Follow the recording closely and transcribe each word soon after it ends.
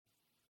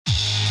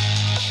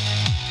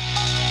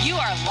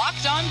are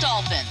Locked On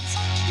Dolphins,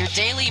 your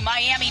daily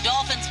Miami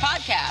Dolphins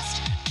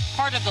podcast,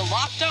 part of the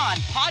Locked On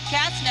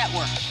Podcast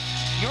Network,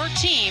 your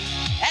team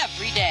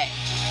every day.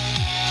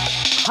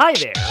 Hi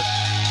there.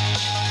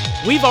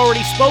 We've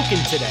already spoken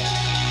today.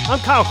 I'm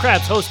Kyle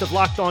Krabs, host of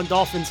Locked On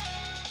Dolphins,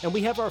 and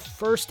we have our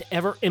first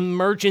ever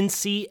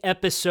emergency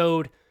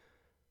episode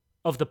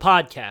of the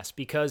podcast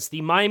because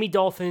the Miami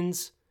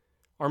Dolphins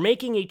are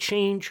making a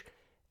change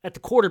at the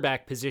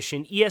quarterback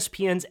position.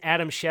 ESPN's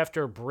Adam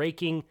Schefter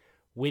breaking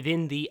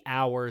within the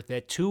hour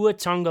that Tua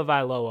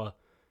Tagovailoa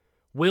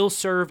will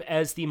serve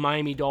as the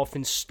Miami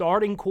Dolphins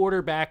starting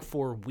quarterback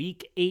for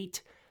Week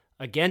 8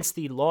 against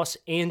the Los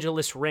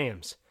Angeles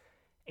Rams.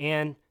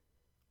 And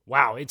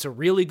wow, it's a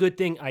really good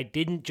thing I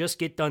didn't just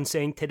get done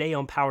saying today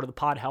on Power to the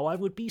Pod how I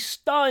would be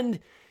stunned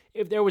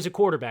if there was a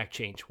quarterback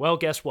change. Well,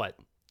 guess what?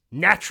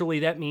 Naturally,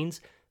 that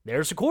means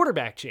there's a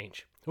quarterback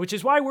change, which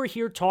is why we're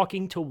here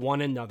talking to one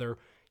another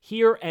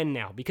here and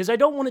now, because I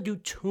don't want to do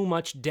too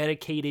much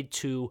dedicated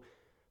to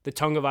the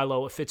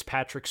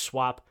Tagovailoa-Fitzpatrick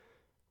swap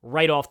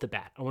right off the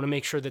bat. I want to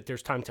make sure that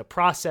there's time to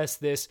process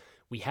this.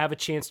 We have a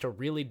chance to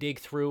really dig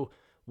through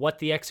what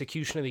the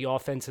execution of the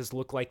offense has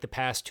looked like the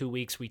past 2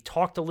 weeks. We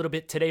talked a little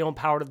bit today on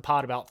Power to the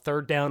Pod about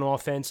third down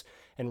offense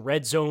and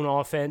red zone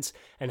offense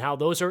and how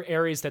those are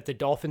areas that the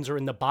Dolphins are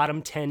in the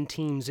bottom 10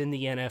 teams in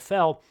the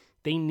NFL.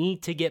 They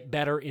need to get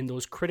better in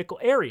those critical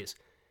areas.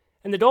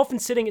 And the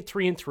Dolphins sitting at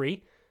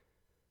 3-3,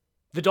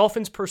 the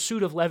Dolphins'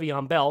 pursuit of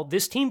Le'Veon Bell,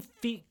 this team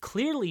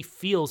clearly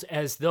feels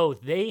as though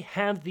they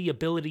have the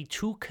ability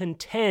to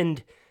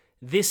contend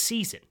this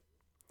season.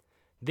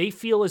 They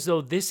feel as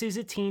though this is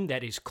a team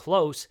that is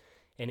close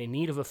and in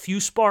need of a few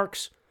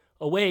sparks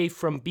away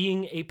from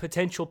being a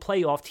potential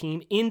playoff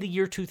team in the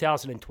year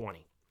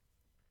 2020.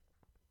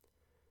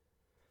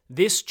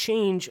 This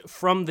change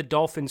from the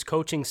Dolphins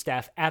coaching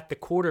staff at the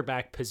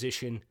quarterback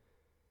position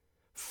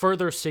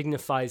further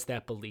signifies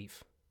that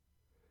belief.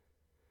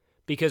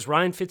 Because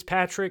Ryan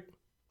Fitzpatrick,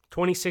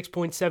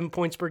 26.7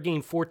 points per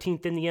game,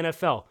 14th in the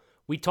NFL.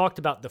 We talked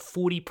about the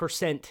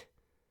 40%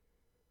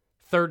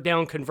 third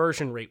down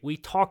conversion rate. We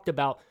talked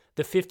about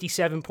the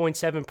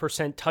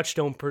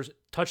 57.7%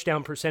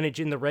 touchdown percentage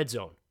in the red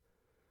zone.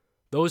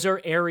 Those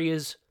are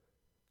areas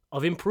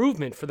of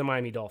improvement for the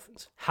Miami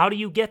Dolphins. How do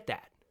you get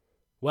that?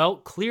 Well,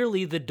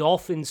 clearly the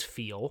Dolphins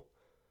feel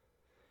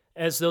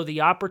as though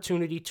the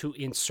opportunity to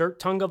insert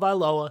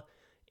Tagovailoa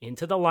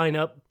into the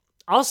lineup.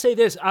 I'll say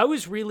this, I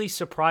was really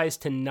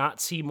surprised to not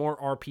see more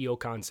RPO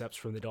concepts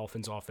from the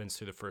Dolphins offense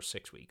through the first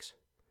 6 weeks.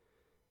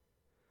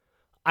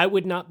 I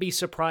would not be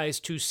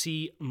surprised to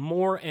see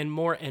more and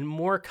more and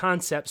more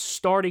concepts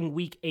starting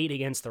Week 8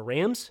 against the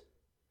Rams.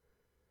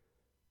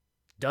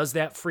 Does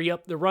that free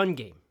up the run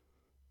game?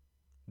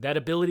 That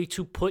ability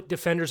to put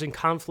defenders in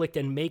conflict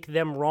and make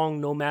them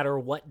wrong no matter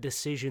what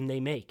decision they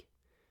make.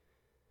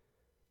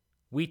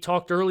 We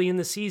talked early in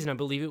the season, I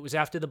believe it was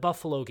after the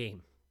Buffalo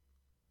game,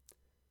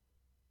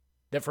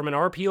 that from an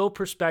RPO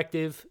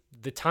perspective,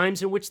 the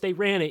times in which they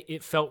ran it,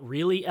 it felt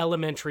really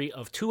elementary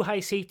of two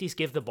high safeties,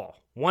 give the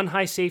ball. One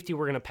high safety,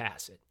 we're going to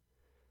pass it.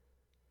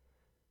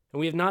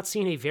 And we have not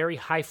seen a very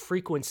high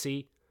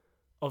frequency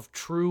of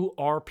true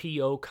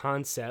RPO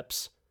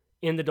concepts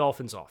in the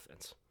Dolphins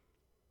offense.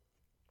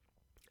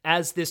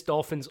 As this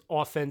Dolphins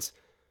offense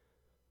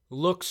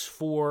looks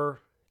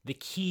for the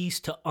keys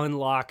to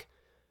unlock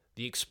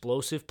the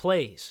explosive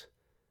plays.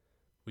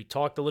 We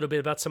talked a little bit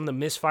about some of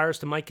the misfires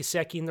to Mike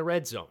Gesicki in the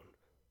red zone.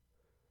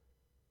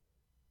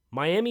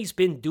 Miami's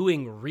been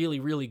doing really,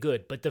 really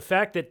good, but the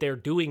fact that they're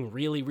doing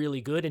really, really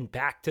good and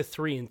back to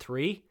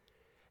 3-3,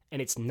 and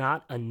it's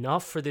not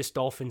enough for this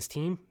Dolphins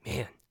team,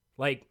 man,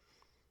 like,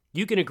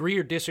 you can agree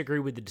or disagree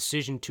with the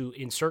decision to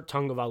insert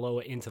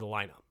Tagovailoa into the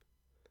lineup.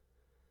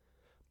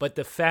 But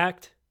the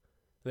fact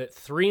that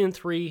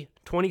 3-3,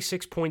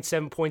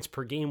 26.7 points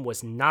per game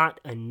was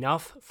not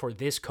enough for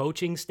this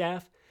coaching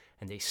staff,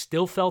 and they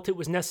still felt it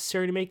was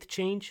necessary to make the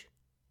change,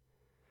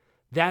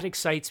 that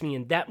excites me,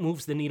 and that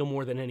moves the needle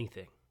more than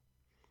anything.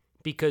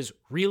 Because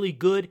really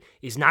good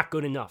is not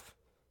good enough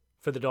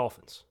for the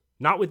Dolphins.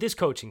 Not with this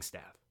coaching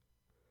staff.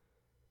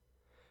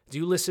 Do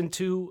you listen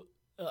to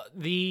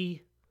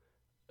the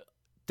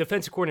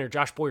defensive coordinator,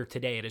 Josh Boyer,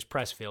 today at his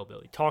press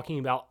availability, talking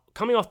about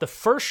coming off the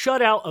first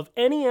shutout of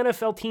any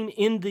NFL team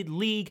in the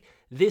league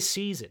this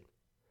season.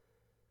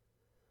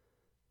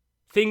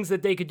 Things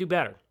that they could do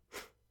better.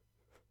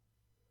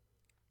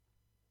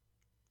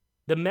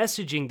 The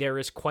messaging there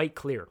is quite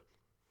clear.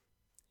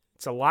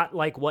 It's a lot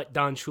like what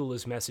Don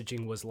Shula's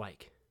messaging was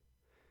like.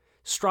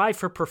 Strive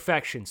for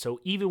perfection, so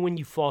even when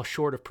you fall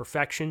short of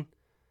perfection,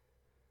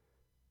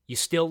 you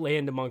still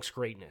land amongst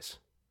greatness.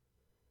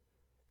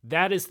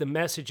 That is the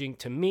messaging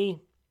to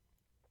me.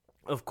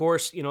 Of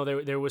course, you know,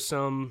 there was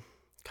some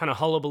kind of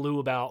hullabaloo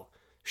about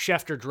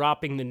Schefter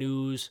dropping the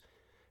news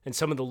and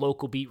some of the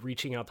local beat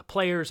reaching out to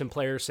players and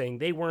players saying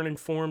they weren't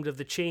informed of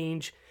the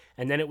change.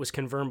 And then it was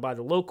confirmed by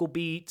the local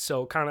beat.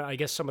 So kind of, I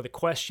guess, some of the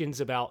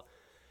questions about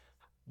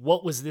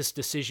what was this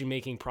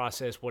decision-making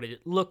process? What did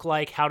it look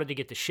like? How did it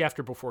get to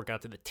Schefter before it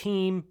got to the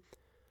team?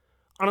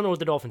 I don't know what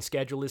the Dolphins'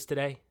 schedule is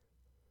today,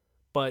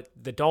 But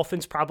the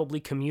Dolphins probably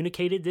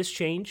communicated this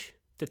change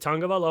to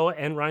Tagovailoa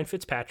and Ryan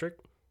Fitzpatrick.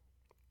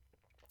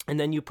 And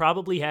then you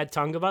probably had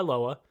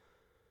Tagovailoa,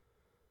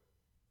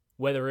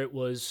 whether it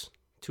was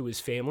to his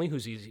family, who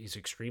he's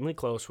extremely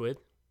close with,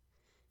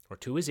 or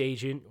to his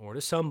agent, or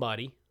to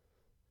somebody,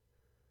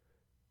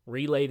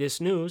 relay this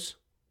news.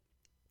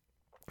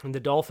 And the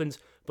Dolphins,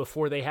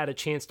 before they had a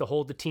chance to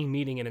hold the team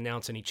meeting and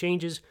announce any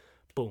changes,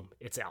 boom,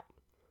 it's out.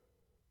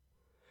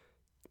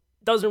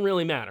 Doesn't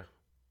really matter,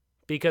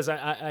 because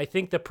I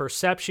think the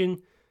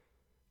perception,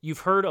 you've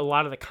heard a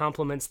lot of the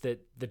compliments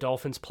that the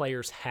Dolphins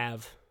players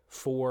have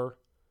for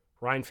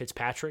Ryan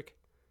Fitzpatrick.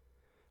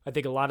 I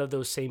think a lot of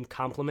those same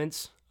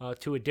compliments,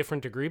 to a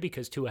different degree,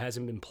 because Tua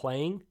hasn't been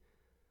playing.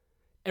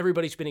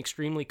 Everybody's been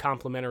extremely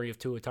complimentary of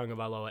Tua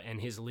Tagovailoa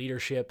and his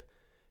leadership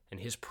and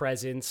his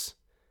presence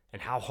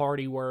and how hard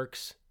he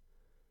works.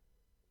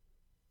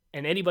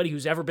 And anybody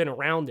who's ever been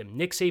around him,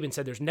 Nick Saban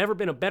said there's never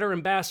been a better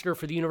ambassador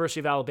for the University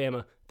of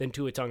Alabama than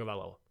Tua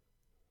Tagovailoa.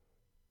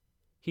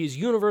 He is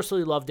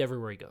universally loved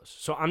everywhere he goes.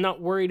 So I'm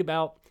not worried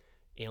about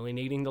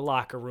alienating the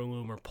locker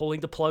room or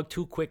pulling the plug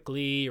too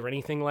quickly or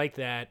anything like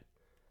that.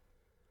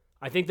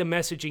 I think the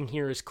messaging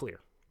here is clear.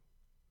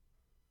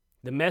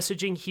 The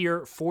messaging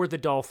here for the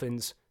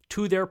Dolphins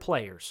to their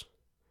players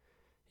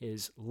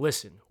is,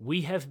 listen,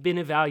 we have been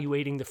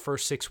evaluating the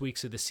first 6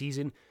 weeks of the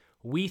season.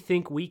 We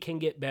think we can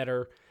get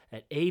better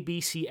at A,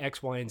 B, C,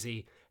 X, Y, and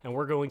Z, and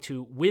we're going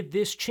to, with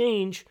this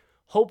change,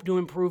 hope to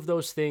improve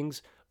those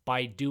things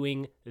by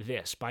doing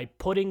this, by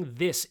putting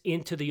this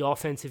into the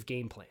offensive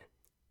game plan,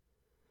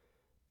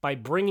 by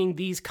bringing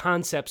these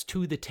concepts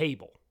to the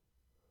table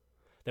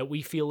that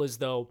we feel as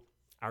though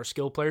our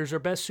skill players are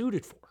best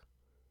suited for,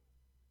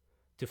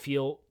 to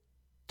feel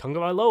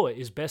Tagovailoa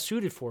is best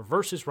suited for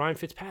versus Ryan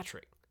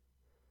Fitzpatrick.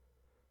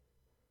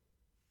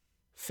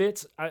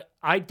 Fitz,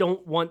 I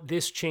don't want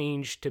this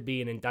change to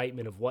be an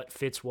indictment of what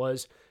Fitz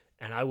was,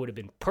 and I would have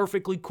been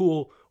perfectly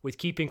cool with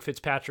keeping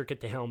Fitzpatrick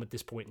at the helm at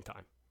this point in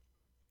time.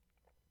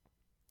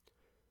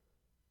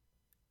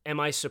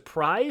 Am I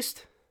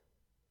surprised?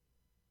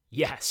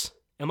 Yes.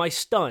 Am I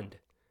stunned?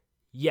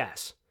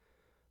 Yes.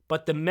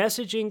 But the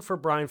messaging for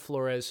Brian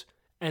Flores,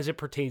 as it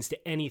pertains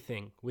to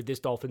anything with this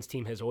Dolphins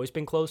team, has always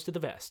been close to the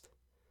vest.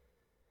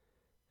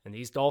 And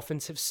these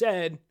Dolphins have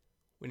said,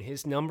 when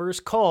his number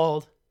is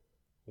called,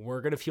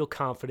 we're going to feel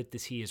confident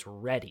that he is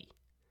ready.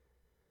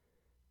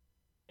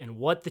 And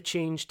what the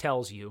change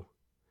tells you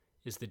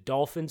is the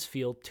Dolphins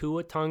feel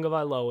Tua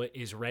Tagovailoa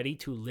is ready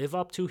to live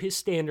up to his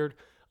standard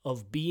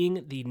of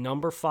being the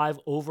number 5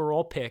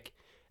 overall pick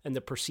and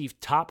the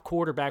perceived top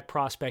quarterback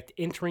prospect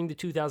entering the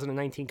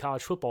 2019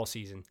 college football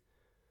season.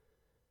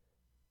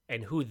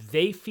 And who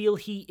they feel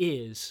he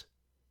is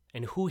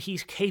and who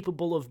he's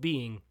capable of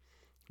being,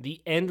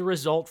 the end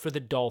result for the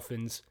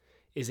Dolphins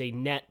is a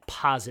net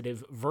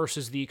positive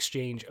versus the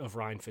exchange of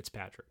Ryan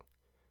Fitzpatrick.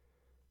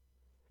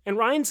 And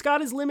Ryan's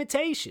got his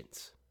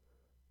limitations.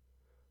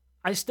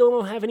 I still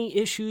don't have any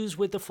issues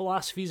with the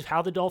philosophies of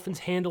how the Dolphins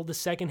handled the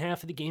second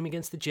half of the game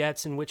against the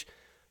Jets, in which,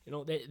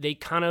 they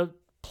kind of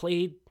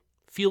played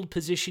field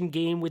position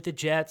game with the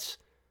Jets.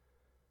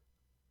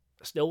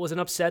 Still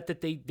wasn't upset that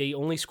they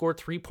only scored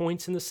 3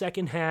 points in the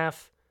second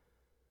half.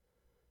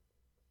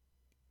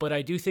 But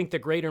I do think the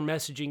greater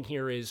messaging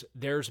here is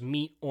there's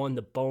meat on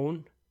the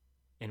bone,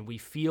 and we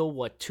feel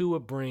what Tua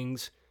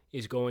brings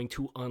is going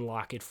to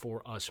unlock it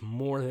for us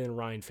more than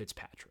Ryan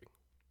Fitzpatrick.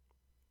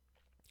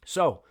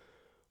 So,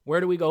 where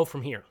do we go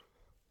from here?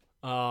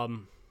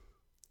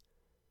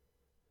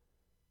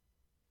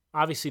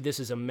 Obviously, this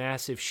is a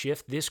massive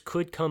shift. This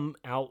could come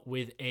out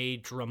with a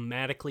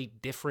dramatically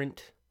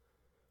different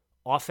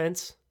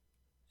offense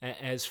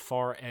as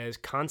far as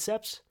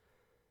concepts.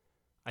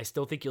 I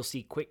still think you'll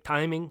see quick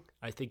timing.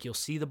 I think you'll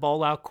see the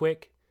ball out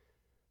quick.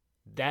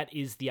 That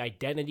is the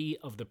identity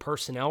of the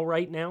personnel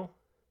right now,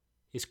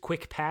 is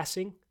quick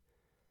passing.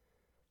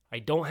 I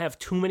don't have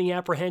too many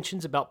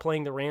apprehensions about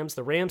playing the Rams.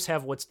 The Rams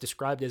have what's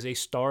described as a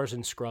stars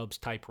and scrubs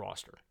type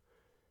roster.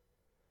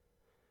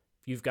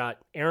 You've got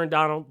Aaron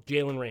Donald,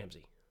 Jalen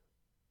Ramsey.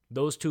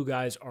 Those two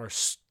guys are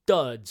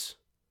studs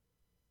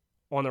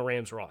on the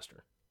Rams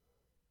roster.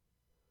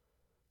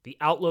 The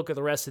outlook of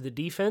the rest of the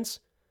defense,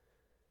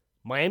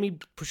 Miami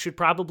should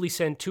probably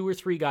send 2 or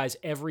 3 guys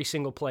every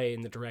single play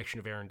in the direction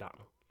of Aaron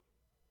Donald.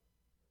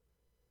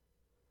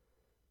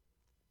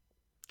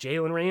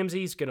 Jalen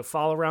Ramsey's going to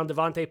follow around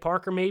Devontae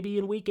Parker maybe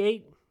in week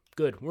 8.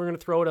 Good. We're going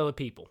to throw at other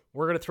people.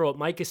 We're going to throw at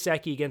Mike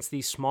Gesicki against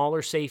these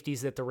smaller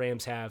safeties that the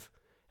Rams have,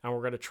 and we're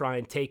going to try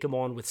and take them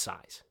on with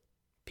size.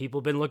 People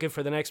have been looking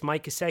for the next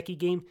Mike Gesicki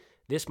game.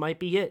 This might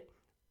be it.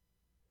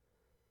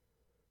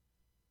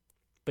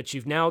 But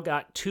you've now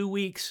got 2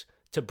 weeks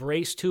to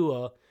brace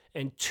Tua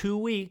and 2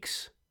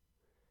 weeks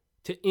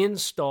to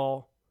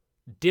install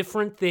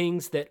different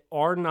things that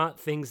are not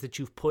things that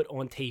you've put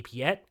on tape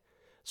yet,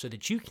 so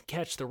that you can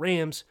catch the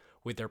Rams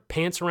with their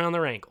pants around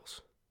their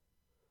ankles.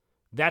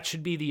 That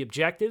should be the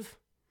objective.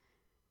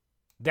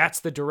 That's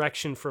the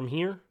direction from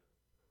here.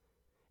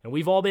 And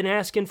we've all been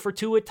asking for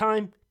Tua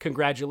time.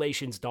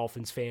 Congratulations,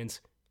 Dolphins fans.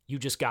 You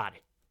just got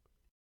it.